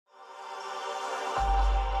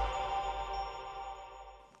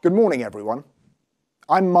Good morning, everyone.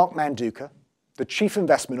 I'm Mark Manduca, the Chief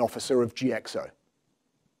Investment Officer of GXO.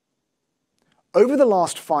 Over the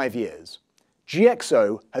last 5 years,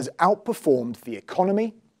 GXO has outperformed the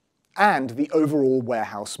economy and the overall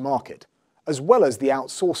warehouse market, as well as the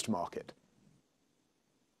outsourced market.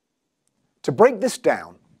 To break this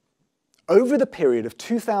down, over the period of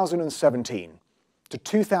 2017 to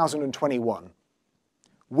 2021,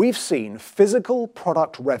 we've seen physical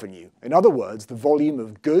product revenue, in other words, the volume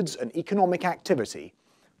of goods and economic activity,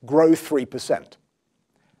 grow 3%.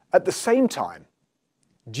 At the same time,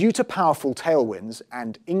 due to powerful tailwinds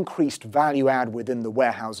and increased value add within the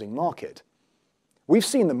warehousing market, we've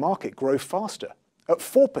seen the market grow faster, at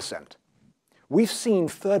 4%. We've seen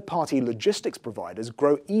third-party logistics providers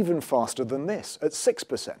grow even faster than this, at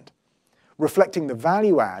 6%, reflecting the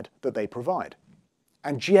value add that they provide.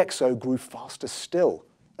 And GXO grew faster still,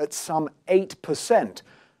 at some 8%,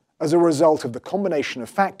 as a result of the combination of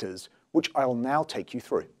factors which I'll now take you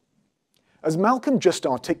through. As Malcolm just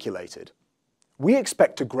articulated, we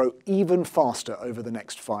expect to grow even faster over the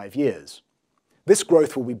next 5 years. This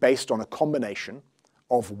growth will be based on a combination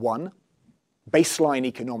of 1, baseline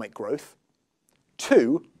economic growth,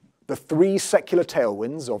 2, the 3 secular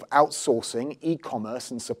tailwinds of outsourcing, e-commerce,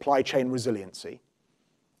 and supply chain resiliency,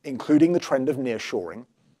 including the trend of nearshoring,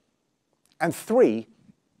 and 3,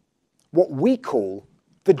 what we call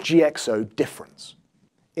the GXO difference.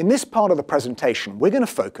 In this part of the presentation, we're going to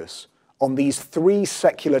focus on these 3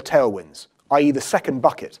 secular tailwinds, i.e. the second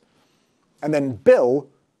bucket, and then Bill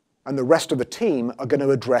and the rest of the team are going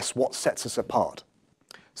to address what sets us apart.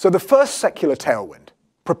 So the first secular tailwind,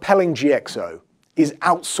 propelling GXO, is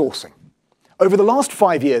outsourcing. Over the last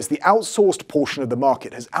 5 years, the outsourced portion of the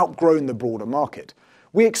market has outgrown the broader market.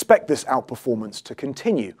 We expect this outperformance to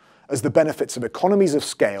continue as the benefits of economies of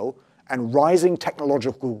scale and rising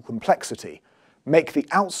technological complexity make the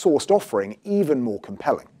outsourced offering even more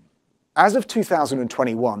compelling. As of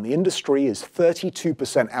 2021, the industry is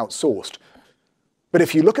 32% outsourced. But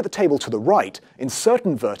if you look at the table to the right, in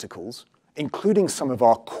certain verticals, including some of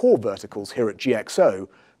our core verticals here at GXO,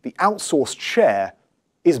 the outsourced share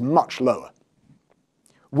is much lower.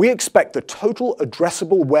 We expect the total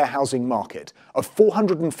addressable warehousing market of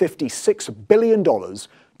 $456 billion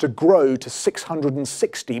to grow to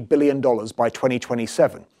 $660 billion by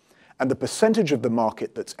 2027, and the percentage of the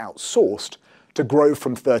market that's outsourced to grow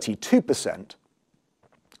from 32%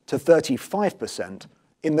 to 35%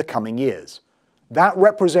 in the coming years. That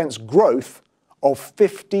represents growth of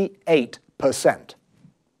 58%.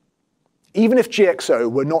 Even if GXO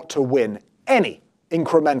were not to win any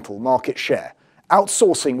incremental market share,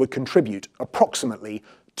 outsourcing would contribute approximately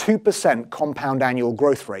 2% compound annual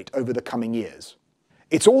growth rate over the coming years.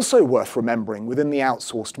 It's also worth remembering within the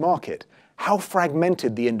outsourced market how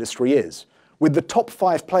fragmented the industry is, with the top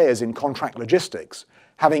 5 players in contract logistics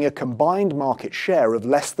having a combined market share of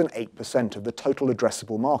less than 8% of the total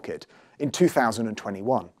addressable market in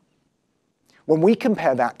 2021. When we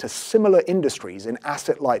compare that to similar industries in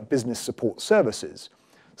asset-light business support services,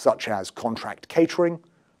 such as contract catering,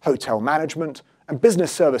 hotel management, and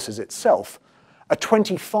business services itself, a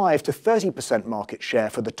 25 to 30% market share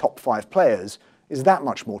for the top 5 players is that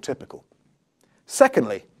much more typical.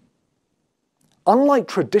 Secondly, unlike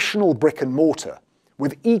traditional brick and mortar,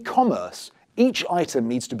 with e-commerce, each item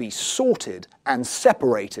needs to be sorted and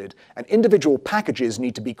separated, and individual packages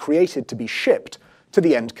need to be created to be shipped to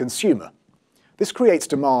the end consumer. This creates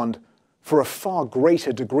demand for a far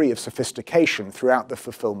greater degree of sophistication throughout the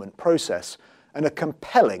fulfillment process and a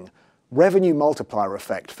compelling revenue multiplier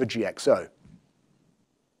effect for GXO.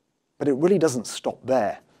 But it really doesn't stop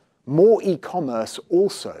there. More e-commerce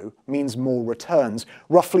also means more returns.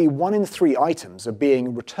 Roughly 1 in 3 items are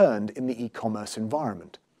being returned in the e-commerce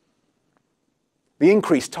environment. The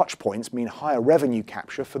increased touch points mean higher revenue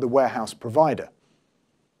capture for the warehouse provider.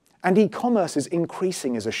 And e-commerce is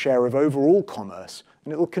increasing as a share of overall commerce,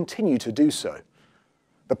 and it will continue to do so.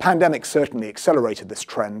 The pandemic certainly accelerated this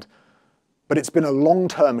trend, but it's been a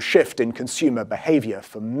long-term shift in consumer behavior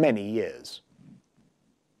for many years.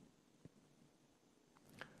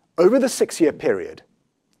 Over the 6-year period,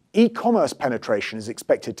 e-commerce penetration is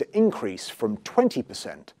expected to increase from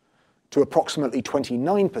 20% to approximately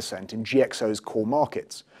 29% in GXO's core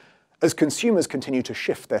markets, as consumers continue to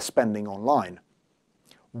shift their spending online.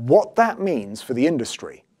 What that means for the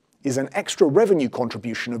industry is an extra revenue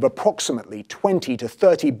contribution of approximately $20 to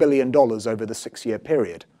 $30 billion over the 6-year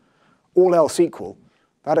period. All else equal,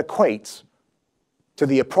 that equates to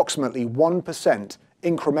the approximately 1%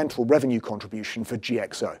 incremental revenue contribution for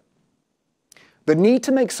GXO. The need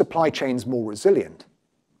to make supply chains more resilient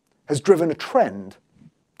has driven a trend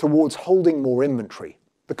towards holding more inventory,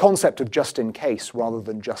 the concept of just in case rather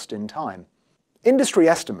than just in time. Industry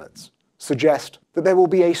estimates suggest that there will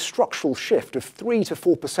be a structural shift of 3 to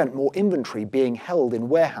 4% more inventory being held in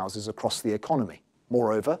warehouses across the economy.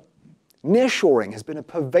 Moreover, nearshoring has been a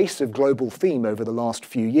pervasive global theme over the last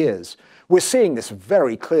few years. We're seeing this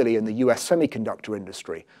very clearly in the US semiconductor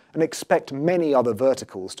industry and expect many other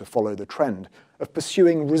verticals to follow the trend of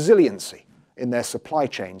pursuing resiliency in their supply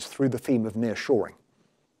chains through the theme of nearshoring.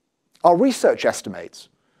 Our research estimates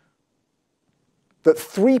that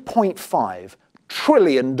 $3.5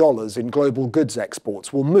 trillion in global goods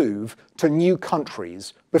exports will move to new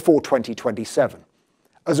countries before 2027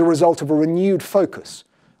 as a result of a renewed focus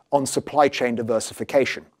on supply chain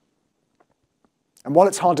diversification. And while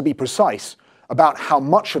it's hard to be precise about how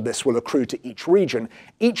much of this will accrue to each region,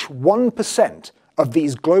 each 1% of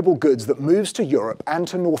these global goods that moves to Europe and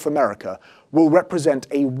to North America will represent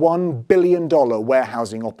a $1 billion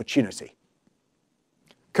warehousing opportunity.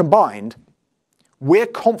 Combined, we're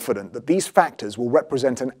confident that these factors will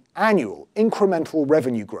represent an annual incremental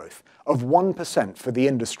revenue growth of 1% for the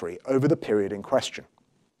industry over the period in question.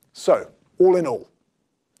 So, all in all,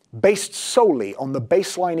 based solely on the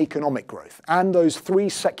baseline economic growth and those three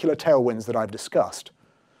secular tailwinds that I've discussed,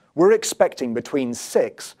 we're expecting between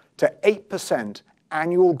 6 to 8%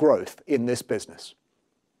 annual growth in this business.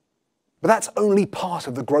 But that's only part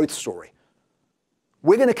of the growth story.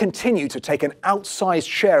 We're going to continue to take an outsized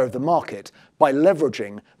share of the market by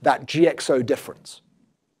leveraging that GXO difference.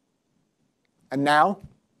 And now,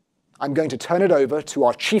 I'm going to turn it over to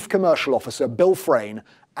our Chief Commercial Officer, Bill Frayne,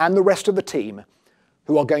 and the rest of the team,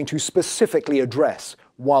 who are going to specifically address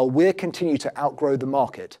why we're continuing to outgrow the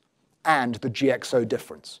market and the GXO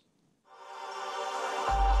difference.